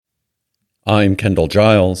I'm Kendall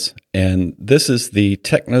Giles, and this is the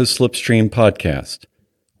Techno Slipstream podcast,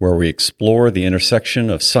 where we explore the intersection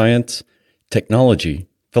of science, technology,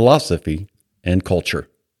 philosophy, and culture.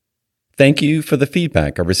 Thank you for the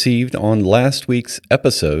feedback I received on last week's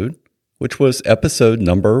episode, which was episode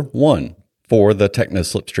number 1 for the Techno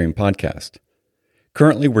Slipstream podcast.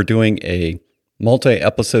 Currently, we're doing a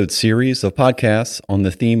multi-episode series of podcasts on the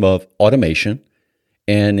theme of automation.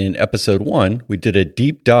 And in episode 1, we did a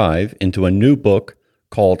deep dive into a new book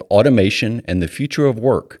called Automation and the Future of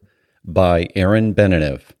Work by Aaron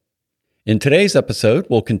Benanav. In today's episode,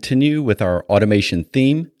 we'll continue with our automation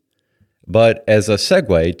theme, but as a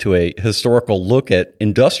segue to a historical look at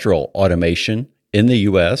industrial automation in the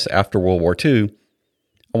U.S. after World War II,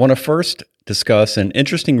 I want to first discuss an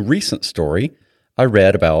interesting recent story I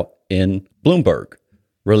read about in Bloomberg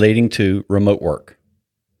relating to remote work.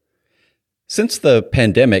 Since the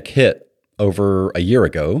pandemic hit over a year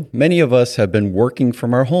ago, many of us have been working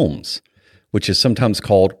from our homes, which is sometimes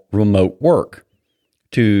called remote work,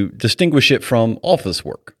 to distinguish it from office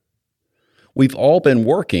work. We've all been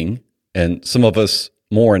working, and some of us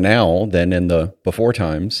more now than in the before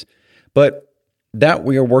times, but that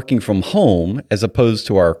we are working from home as opposed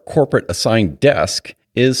to our corporate assigned desk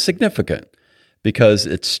is significant because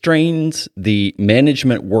it strains the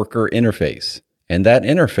management-worker interface, and that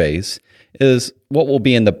interface is what will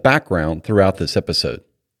be in the background throughout this episode.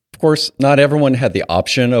 Of course, not everyone had the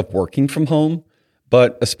option of working from home,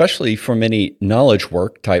 but especially for many knowledge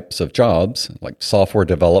work types of jobs like software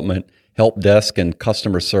development, help desk and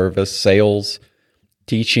customer service, sales,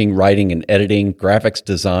 teaching, writing and editing, graphics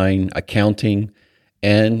design, accounting,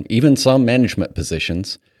 and even some management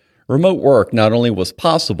positions, remote work not only was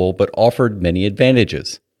possible, but offered many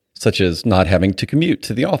advantages, such as not having to commute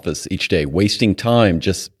to the office each day, wasting time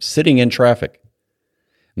just sitting in traffic.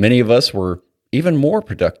 Many of us were even more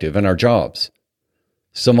productive in our jobs.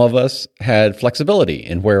 Some of us had flexibility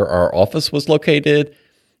in where our office was located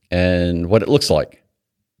and what it looks like.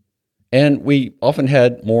 And we often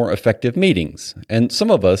had more effective meetings, and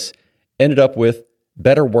some of us ended up with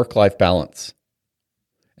better work-life balance.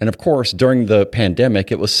 And of course, during the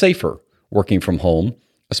pandemic, it was safer working from home,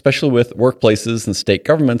 especially with workplaces and state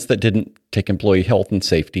governments that didn't take employee health and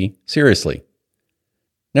safety seriously.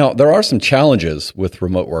 Now, there are some challenges with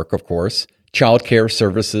remote work, of course. Childcare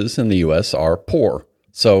services in the U.S. are poor.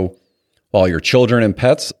 So while your children and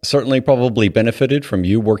pets certainly probably benefited from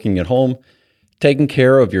you working at home, taking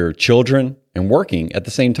care of your children and working at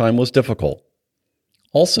the same time was difficult.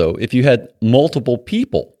 Also, if you had multiple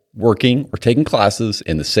people working or taking classes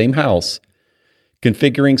in the same house,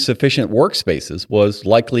 configuring sufficient workspaces was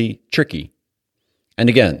likely tricky. And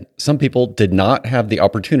again, some people did not have the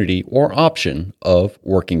opportunity or option of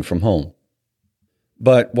working from home.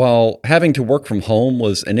 But while having to work from home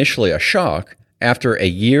was initially a shock, after a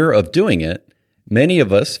year of doing it, many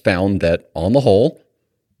of us found that, on the whole,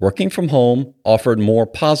 working from home offered more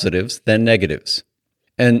positives than negatives.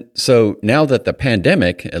 And so now that the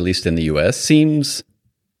pandemic, at least in the US, seems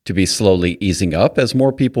to be slowly easing up as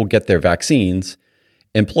more people get their vaccines,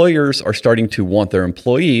 employers are starting to want their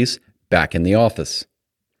employees back in the office.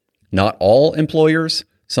 Not all employers.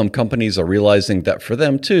 Some companies are realizing that for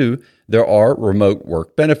them too, there are remote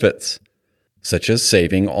work benefits, such as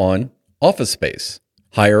saving on office space,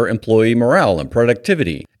 higher employee morale and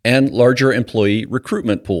productivity, and larger employee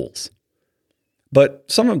recruitment pools. But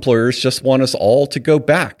some employers just want us all to go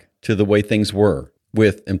back to the way things were,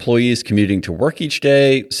 with employees commuting to work each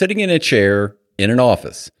day, sitting in a chair in an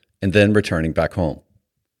office, and then returning back home.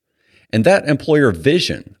 And that employer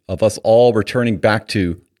vision of us all returning back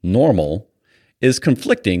to normal is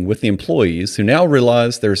conflicting with the employees who now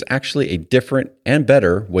realize there's actually a different and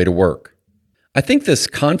better way to work. I think this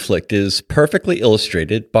conflict is perfectly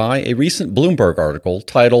illustrated by a recent Bloomberg article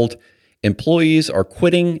titled, "Employees Are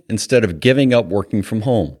Quitting Instead of Giving Up Working from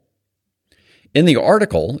Home." In the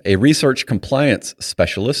article, a research compliance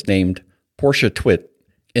specialist named Portia Twitt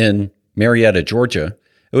in Marietta, Georgia,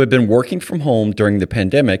 who had been working from home during the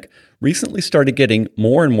pandemic, recently started getting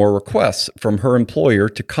more and more requests from her employer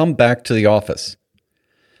to come back to the office.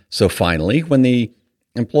 So finally, when the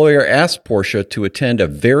employer asked Portia to attend a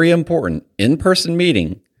very important in-person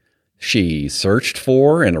meeting, she searched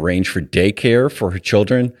for and arranged for daycare for her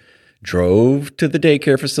children, drove to the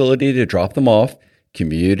daycare facility to drop them off,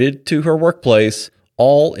 commuted to her workplace,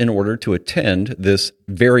 all in order to attend this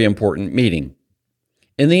very important meeting.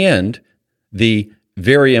 In the end, the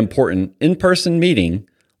very important in-person meeting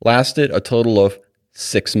lasted a total of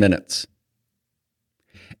 6 minutes.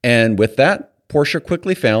 And with that, Portia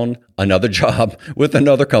quickly found another job with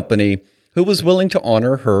another company who was willing to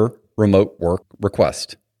honor her remote work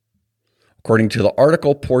request. According to the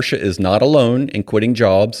article, Porsche is not alone in quitting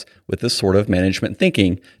jobs with this sort of management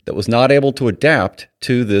thinking that was not able to adapt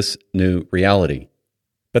to this new reality.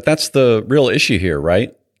 But that's the real issue here,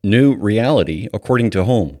 right? New reality, according to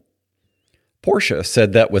whom? Porsche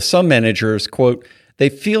said that with some managers, quote, they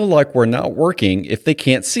feel like we're not working if they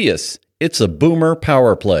can't see us. It's a boomer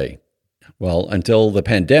power play. Well, until the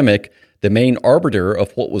pandemic, the main arbiter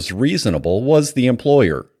of what was reasonable was the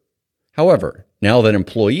employer. However, now that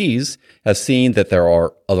employees have seen that there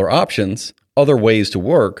are other options, other ways to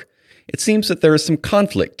work, it seems that there is some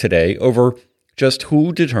conflict today over just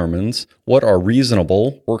who determines what are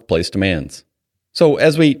reasonable workplace demands. So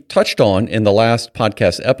as we touched on in the last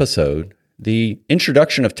podcast episode, the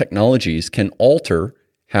introduction of technologies can alter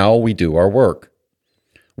how we do our work.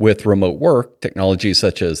 With remote work, technologies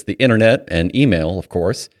such as the internet and email, of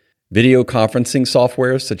course, video conferencing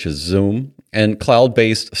software such as Zoom, and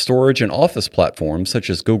cloud-based storage and office platforms such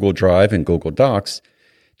as Google Drive and Google Docs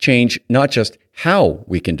change not just how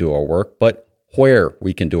we can do our work, but where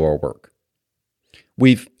we can do our work.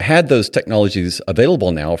 We've had those technologies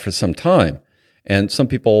available now for some time, and some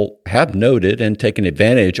people have noted and taken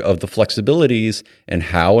advantage of the flexibilities and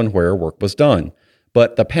how and where work was done.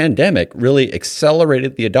 But the pandemic really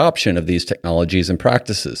accelerated the adoption of these technologies and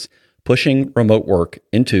practices, pushing remote work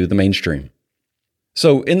into the mainstream.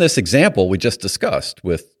 So in this example we just discussed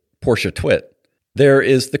with Porsche Twit, there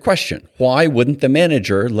is the question, why wouldn't the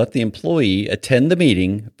manager let the employee attend the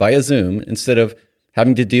meeting via Zoom instead of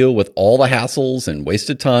having to deal with all the hassles and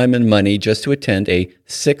wasted time and money just to attend a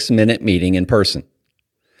 6-minute meeting in person?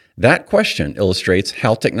 That question illustrates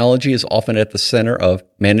how technology is often at the center of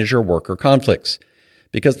manager-worker conflicts,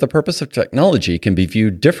 because the purpose of technology can be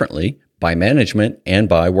viewed differently by management and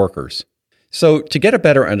by workers. So to get a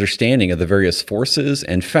better understanding of the various forces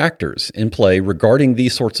and factors in play regarding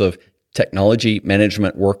these sorts of technology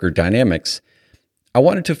management worker dynamics, I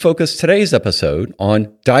wanted to focus today's episode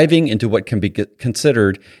on diving into what can be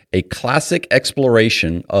considered a classic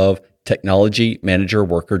exploration of technology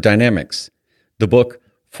manager-worker dynamics, the book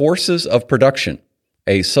Forces of Production,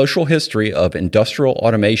 A Social History of Industrial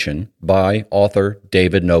Automation by author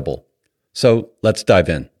David Noble. So let's dive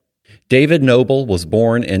in. David Noble was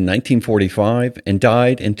born in 1945 and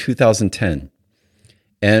died in 2010,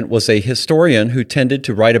 and was a historian who tended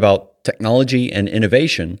to write about technology and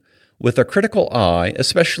innovation with a critical eye,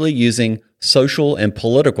 especially using social and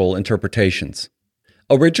political interpretations.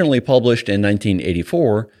 Originally published in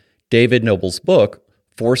 1984, David Noble's book,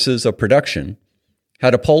 Forces of Production,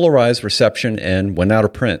 had a polarized reception and went out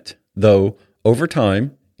of print, though over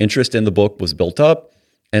time, interest in the book was built up,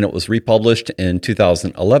 and it was republished in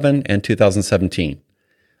 2011 and 2017.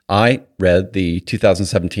 I read the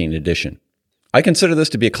 2017 edition. I consider this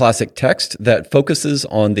to be a classic text that focuses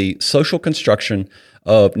on the social construction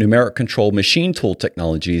of numeric control machine tool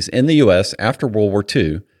technologies in the U.S. after World War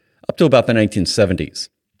II, up to about the 1970s.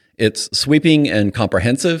 It's sweeping and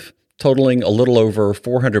comprehensive, totaling a little over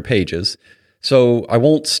 400 pages, so I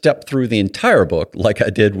won't step through the entire book like I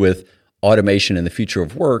did with Automation and the Future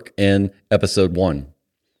of Work in Episode 1.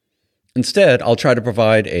 Instead, I'll try to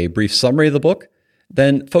provide a brief summary of the book,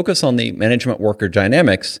 then focus on the management worker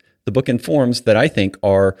dynamics the book informs that I think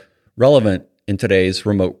are relevant in today's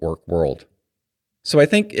remote work world. So I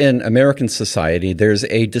think in American society, there's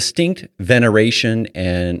a distinct veneration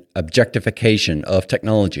and objectification of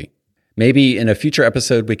technology. Maybe in a future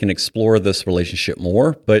episode, we can explore this relationship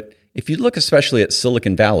more, but if you look especially at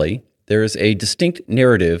Silicon Valley, there is a distinct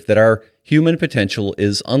narrative that our human potential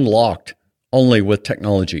is unlocked only with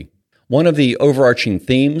technology. One of the overarching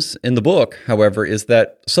themes in the book, however, is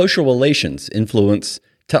that social relations influence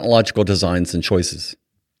technological designs and choices.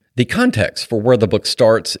 The context for where the book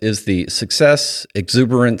starts is the success,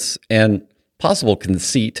 exuberance, and possible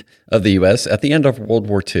conceit of the U.S. at the end of World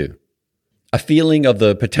War II. A feeling of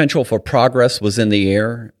the potential for progress was in the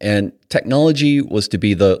air, and technology was to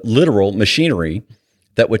be the literal machinery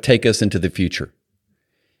that would take us into the future.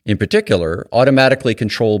 In particular, automatically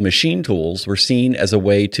controlled machine tools were seen as a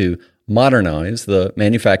way to modernize the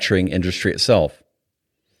manufacturing industry itself.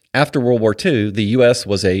 After World War II, the U.S.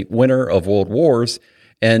 was a winner of world wars,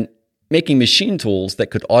 and making machine tools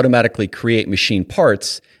that could automatically create machine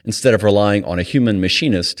parts instead of relying on a human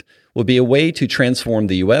machinist would be a way to transform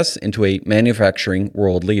the U.S. into a manufacturing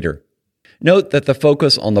world leader. Note that the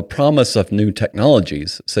focus on the promise of new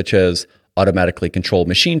technologies, such as automatically controlled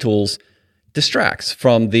machine tools, distracts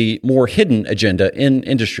from the more hidden agenda in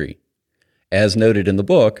industry. As noted in the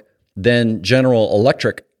book, then General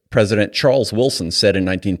Electric President Charles Wilson said in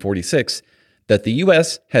 1946 that the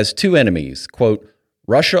U.S. has two enemies, quote,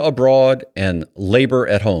 Russia abroad and labor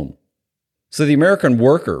at home. So the American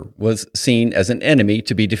worker was seen as an enemy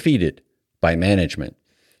to be defeated by management.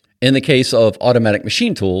 In the case of automatic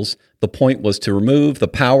machine tools, the point was to remove the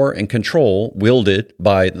power and control wielded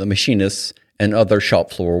by the machinists and other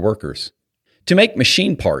shop floor workers. To make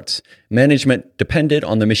machine parts, management depended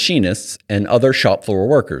on the machinists and other shop floor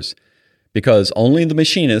workers, because only the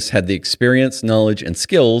machinists had the experience, knowledge, and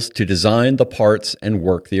skills to design the parts and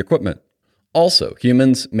work the equipment. Also,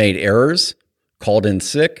 humans made errors, called in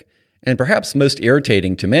sick, and perhaps most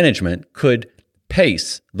irritating to management, could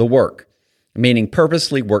pace the work, meaning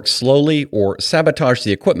purposely work slowly or sabotage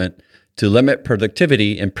the equipment to limit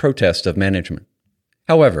productivity in protest of management.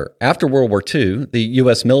 However, after World War II, the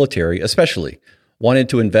U.S. military especially wanted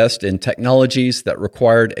to invest in technologies that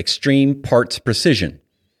required extreme parts precision,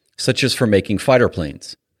 such as for making fighter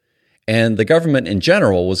planes. And the government in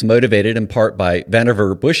general was motivated in part by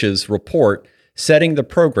Vannevar Bush's report setting the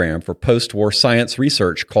program for post-war science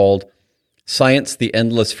research called Science: The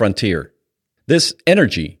Endless Frontier. This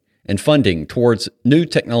energy and funding towards new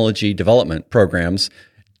technology development programs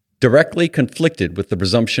directly conflicted with the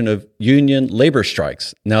resumption of union labor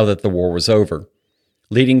strikes now that the war was over,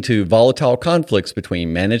 leading to volatile conflicts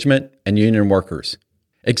between management and union workers.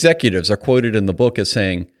 Executives are quoted in the book as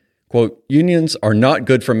saying, quote, "Unions are not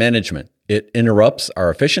good for management. It interrupts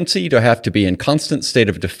our efficiency to have to be in constant state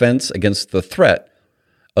of defense against the threat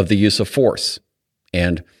of the use of force."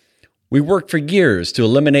 And "We worked for years to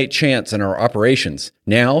eliminate chance in our operations.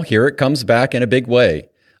 Now here it comes back in a big way.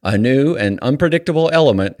 A new and unpredictable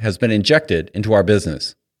element has been injected into our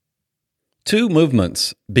business." Two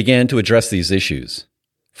movements began to address these issues.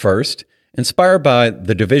 First, inspired by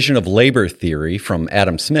the division of labor theory from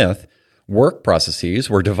Adam Smith, work processes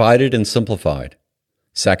were divided and simplified.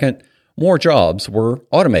 Second, more jobs were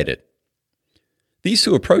automated. These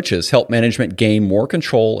two approaches helped management gain more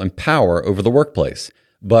control and power over the workplace,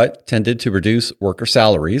 but tended to reduce worker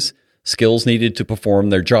salaries, skills needed to perform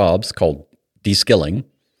their jobs called de-skilling,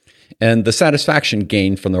 and the satisfaction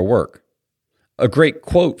gained from their work. A great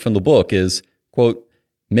quote from the book is, quote,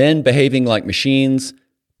 "Men behaving like machines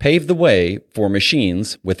pave the way for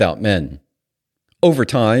machines without men." Over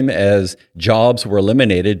time, as jobs were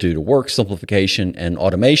eliminated due to work simplification and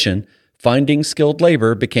automation, finding skilled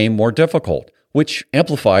labor became more difficult, which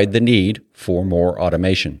amplified the need for more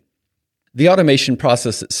automation. The automation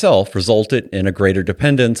process itself resulted in a greater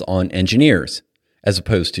dependence on engineers, as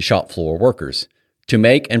opposed to shop floor workers, to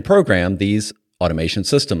make and program these automation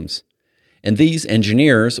systems. And these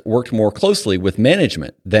engineers worked more closely with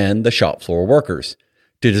management than the shop floor workers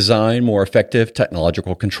to design more effective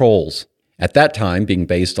technological controls, at that time being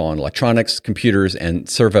based on electronics, computers, and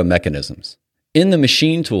servo mechanisms. In the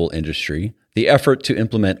machine tool industry, the effort to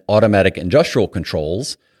implement automatic industrial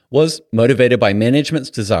controls was motivated by management's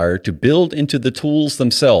desire to build into the tools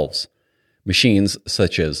themselves machines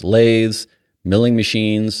such as lathes, milling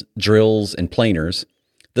machines, drills, and planers,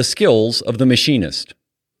 the skills of the machinist.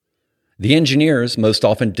 The engineers most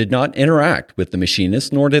often did not interact with the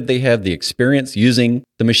machinist, nor did they have the experience using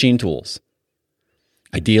the machine tools.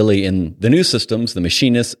 Ideally, in the new systems, the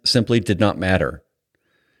machinist simply did not matter.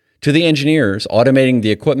 To the engineers, automating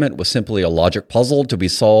the equipment was simply a logic puzzle to be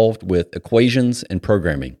solved with equations and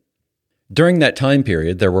programming. During that time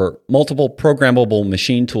period, there were multiple programmable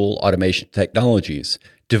machine tool automation technologies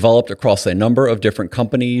developed across a number of different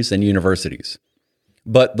companies and universities.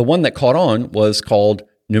 But the one that caught on was called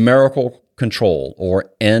numerical control,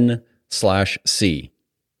 or N/C.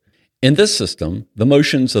 In this system, the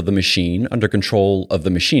motions of the machine under control of the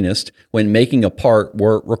machinist when making a part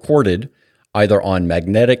were recorded either on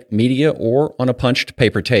magnetic media or on a punched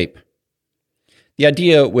paper tape. The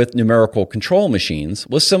idea with numerical control machines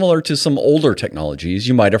was similar to some older technologies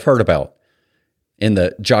you might have heard about. In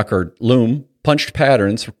the Jacquard loom, punched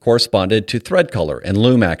patterns corresponded to thread color and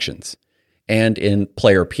loom actions. And in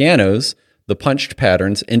player pianos, the punched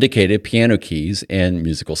patterns indicated piano keys and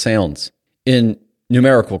musical sounds. In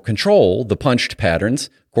numerical control, the punched patterns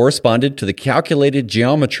corresponded to the calculated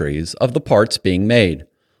geometries of the parts being made,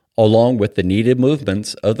 along with the needed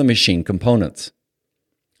movements of the machine components.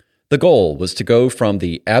 The goal was to go from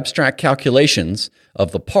the abstract calculations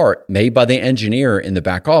of the part made by the engineer in the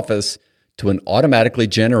back office to an automatically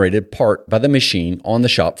generated part by the machine on the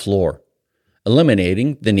shop floor,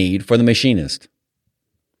 eliminating the need for the machinist.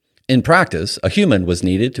 In practice, a human was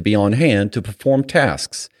needed to be on hand to perform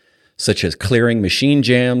tasks such as clearing machine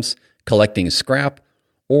jams, collecting scrap,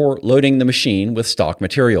 or loading the machine with stock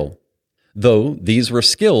material, though these were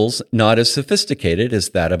skills not as sophisticated as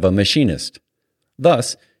that of a machinist.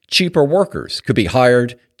 Thus, cheaper workers could be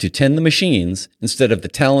hired to tend the machines instead of the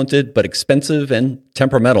talented but expensive and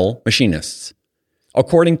temperamental machinists.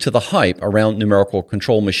 According to the hype around numerical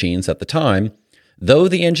control machines at the time, though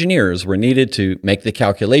the engineers were needed to make the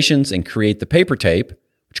calculations and create the paper tape,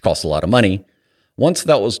 which cost a lot of money, once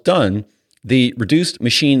that was done, the reduced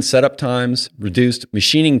machine setup times, reduced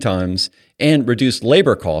machining times, and reduced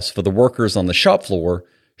labor costs for the workers on the shop floor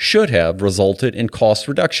should have resulted in cost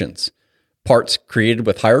reductions, parts created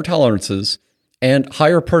with higher tolerances, and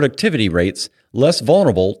higher productivity rates less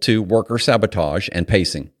vulnerable to worker sabotage and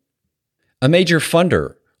pacing. A major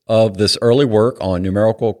funder of this early work on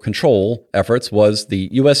numerical control efforts was the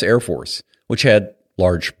U.S. Air Force, which had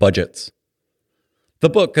large budgets. The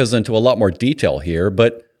book goes into a lot more detail here,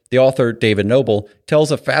 but the author, David Noble,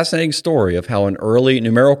 tells a fascinating story of how an early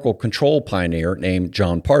numerical control pioneer named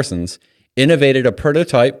John Parsons innovated a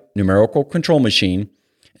prototype numerical control machine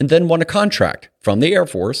and then won a contract from the Air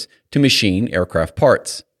Force to machine aircraft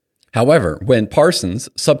parts. However, when Parsons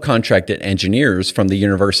subcontracted engineers from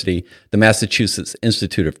the Massachusetts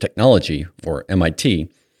Institute of Technology, or MIT,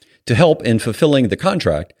 to help in fulfilling the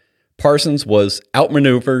contract, Parsons was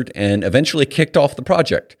outmaneuvered and eventually kicked off the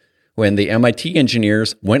project when the MIT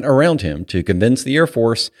engineers went around him to convince the Air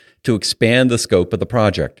Force to expand the scope of the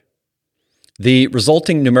project. The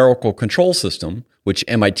resulting numerical control system, which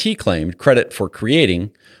MIT claimed credit for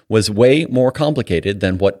creating, was way more complicated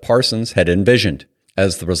than what Parsons had envisioned,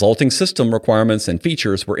 as the resulting system requirements and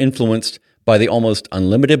features were influenced by the almost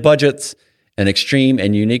unlimited budgets and extreme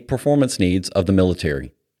and unique performance needs of the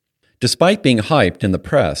military. Despite being hyped in the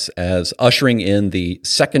press as ushering in the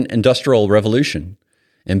Second Industrial Revolution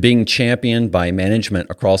and being championed by management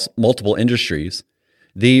across multiple industries,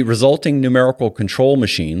 the resulting numerical control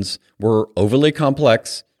machines were overly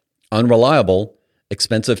complex, unreliable,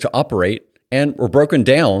 expensive to operate, and were broken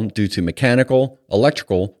down due to mechanical,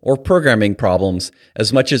 electrical, or programming problems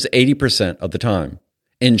as much as 80% of the time.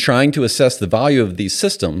 In trying to assess the value of these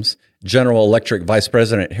systems, General Electric Vice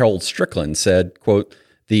President Harold Strickland said, quote,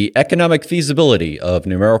 "The economic feasibility of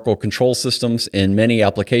numerical control systems in many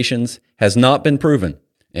applications has not been proven,"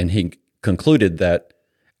 and he concluded that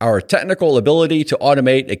our technical ability to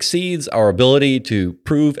automate exceeds our ability to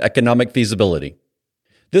prove economic feasibility.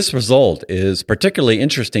 This result is particularly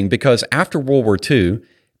interesting because after World War II,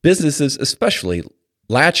 businesses especially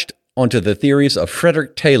latched onto the theories of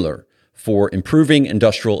Frederick Taylor for improving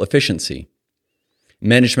industrial efficiency.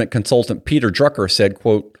 Management consultant Peter Drucker said,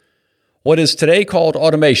 quote, "What is today called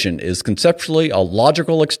automation is conceptually a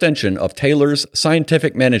logical extension of Taylor's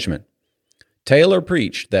scientific management. Taylor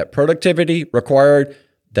preached that productivity required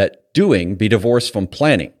that doing be divorced from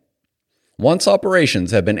planning. Once operations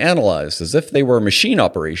have been analyzed as if they were machine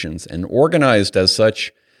operations and organized as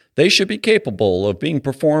such, they should be capable of being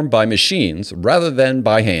performed by machines rather than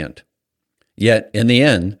by hand." Yet, in the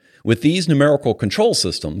end, with these numerical control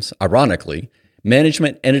systems, ironically,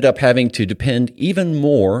 management ended up having to depend even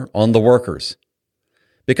more on the workers.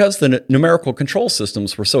 Because the numerical control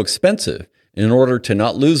systems were so expensive, in order to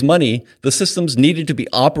not lose money, the systems needed to be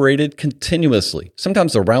operated continuously,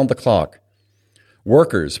 sometimes around the clock.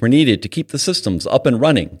 Workers were needed to keep the systems up and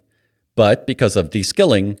running, but because of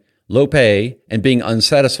de-skilling, low pay, and being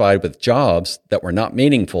unsatisfied with jobs that were not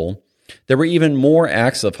meaningful, there were even more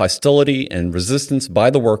acts of hostility and resistance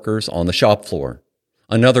by the workers on the shop floor.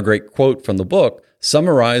 Another great quote from the book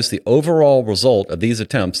summarized the overall result of these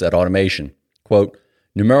attempts at automation. Quote,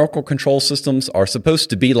 "Numerical control systems are supposed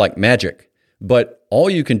to be like magic, but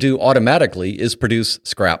all you can do automatically is produce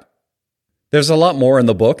scrap." There's a lot more in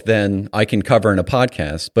the book than I can cover in a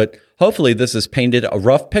podcast, but hopefully this has painted a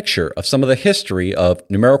rough picture of some of the history of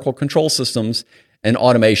numerical control systems and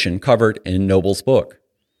automation covered in Noble's book.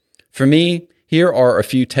 For me, here are a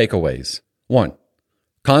few takeaways. 1.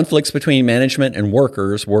 Conflicts between management and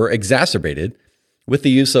workers were exacerbated with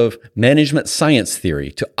the use of management science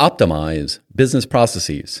theory to optimize business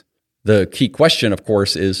processes. The key question, of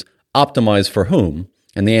course, is optimize for whom?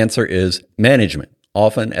 And the answer is management,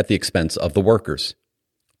 often at the expense of the workers.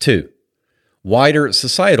 2. Wider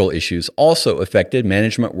societal issues also affected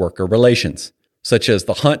management-worker relations, such as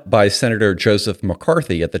the hunt by Senator Joseph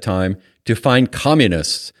McCarthy at the time to find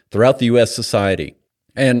communists throughout the U.S. society.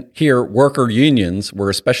 And here, worker unions were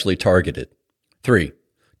especially targeted. 3.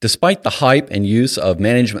 Despite the hype and use of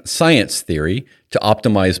management science theory to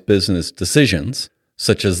optimize business decisions,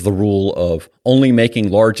 such as the rule of only making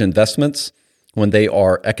large investments when they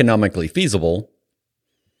are economically feasible,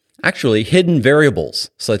 actually, hidden variables,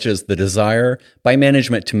 such as the desire by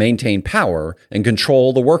management to maintain power and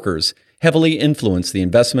control the workers, heavily influence the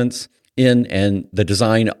investments in and the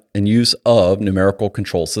design and use of numerical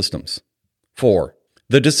control systems. 4.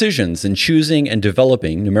 The decisions in choosing and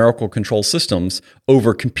developing numerical control systems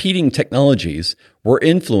over competing technologies were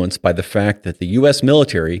influenced by the fact that the U.S.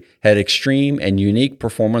 military had extreme and unique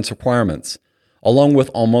performance requirements, along with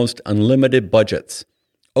almost unlimited budgets,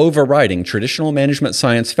 overriding traditional management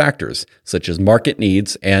science factors such as market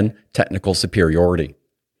needs and technical superiority.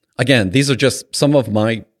 Again, these are just some of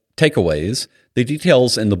my takeaways. The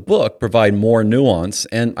details in the book provide more nuance,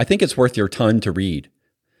 and I think it's worth your time to read.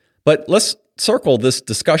 But let's circle this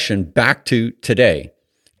discussion back to today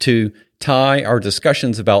to tie our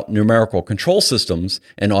discussions about numerical control systems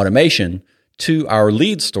and automation to our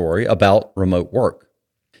lead story about remote work.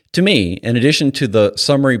 To me, in addition to the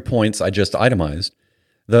summary points I just itemized,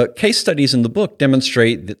 the case studies in the book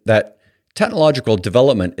demonstrate that technological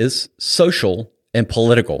development is social and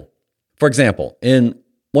political. For example, in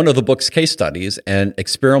one of the book's case studies, an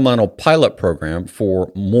experimental pilot program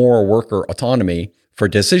for more worker autonomy for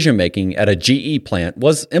decision-making at a GE plant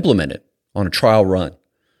was implemented on a trial run.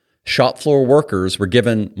 Shop floor workers were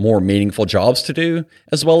given more meaningful jobs to do,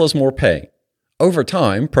 as well as more pay. Over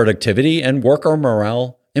time, productivity and worker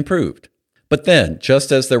morale improved. But then,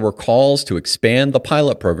 just as there were calls to expand the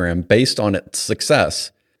pilot program based on its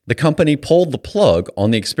success, the company pulled the plug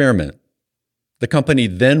on the experiment. The company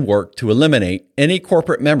then worked to eliminate any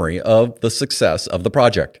corporate memory of the success of the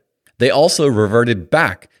project. They also reverted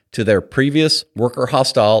back to their previous worker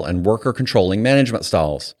hostile and worker controlling management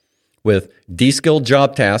styles, with de-skilled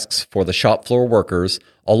job tasks for the shop floor workers,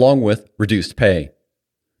 along with reduced pay.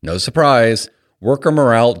 No surprise, worker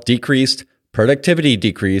morale decreased, productivity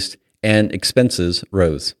decreased, and expenses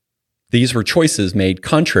rose. These were choices made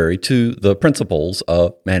contrary to the principles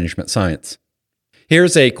of management science.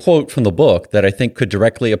 Here's a quote from the book that I think could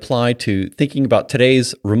directly apply to thinking about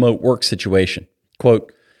today's remote work situation.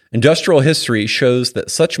 Quote, "Industrial history shows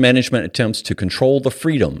that such management attempts to control the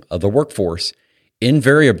freedom of the workforce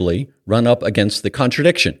invariably run up against the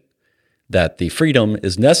contradiction that the freedom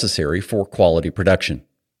is necessary for quality production."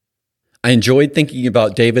 I enjoyed thinking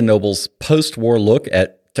about David Noble's post-war look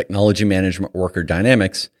at technology management worker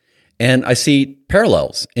dynamics, and I see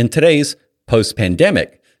parallels in today's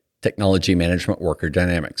post-pandemic technology management worker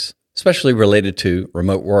dynamics, especially related to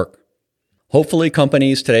remote work. Hopefully,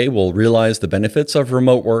 companies today will realize the benefits of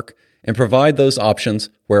remote work and provide those options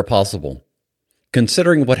where possible.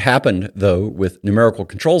 Considering what happened, though, with numerical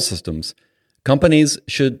control systems, companies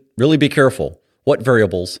should really be careful what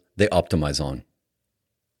variables they optimize on.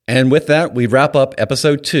 And with that, we wrap up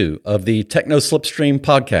episode 2 of the Techno Slipstream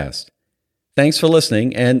podcast. Thanks for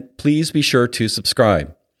listening, and please be sure to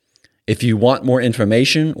subscribe. If you want more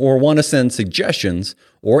information or want to send suggestions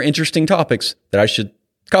or interesting topics that I should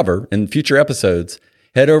cover in future episodes,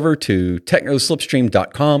 head over to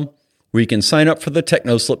technoslipstream.com, where you can sign up for the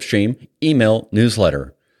Techno Slipstream email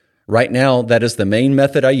newsletter. Right now, that is the main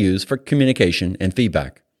method I use for communication and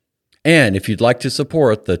feedback. And if you'd like to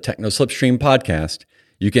support the Techno Slipstream podcast,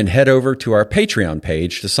 you can head over to our Patreon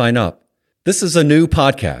page to sign up. This is a new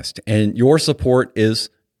podcast, and your support is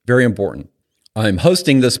very important. I'm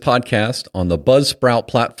hosting this podcast on the Buzzsprout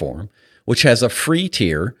platform, which has a free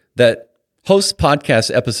tier that hosts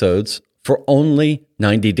podcast episodes for only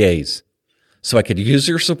 90 days. So I could use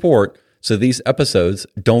your support so these episodes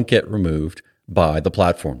don't get removed by the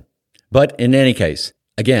platform. But in any case,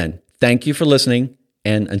 again, thank you for listening,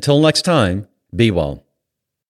 and until next time, be well.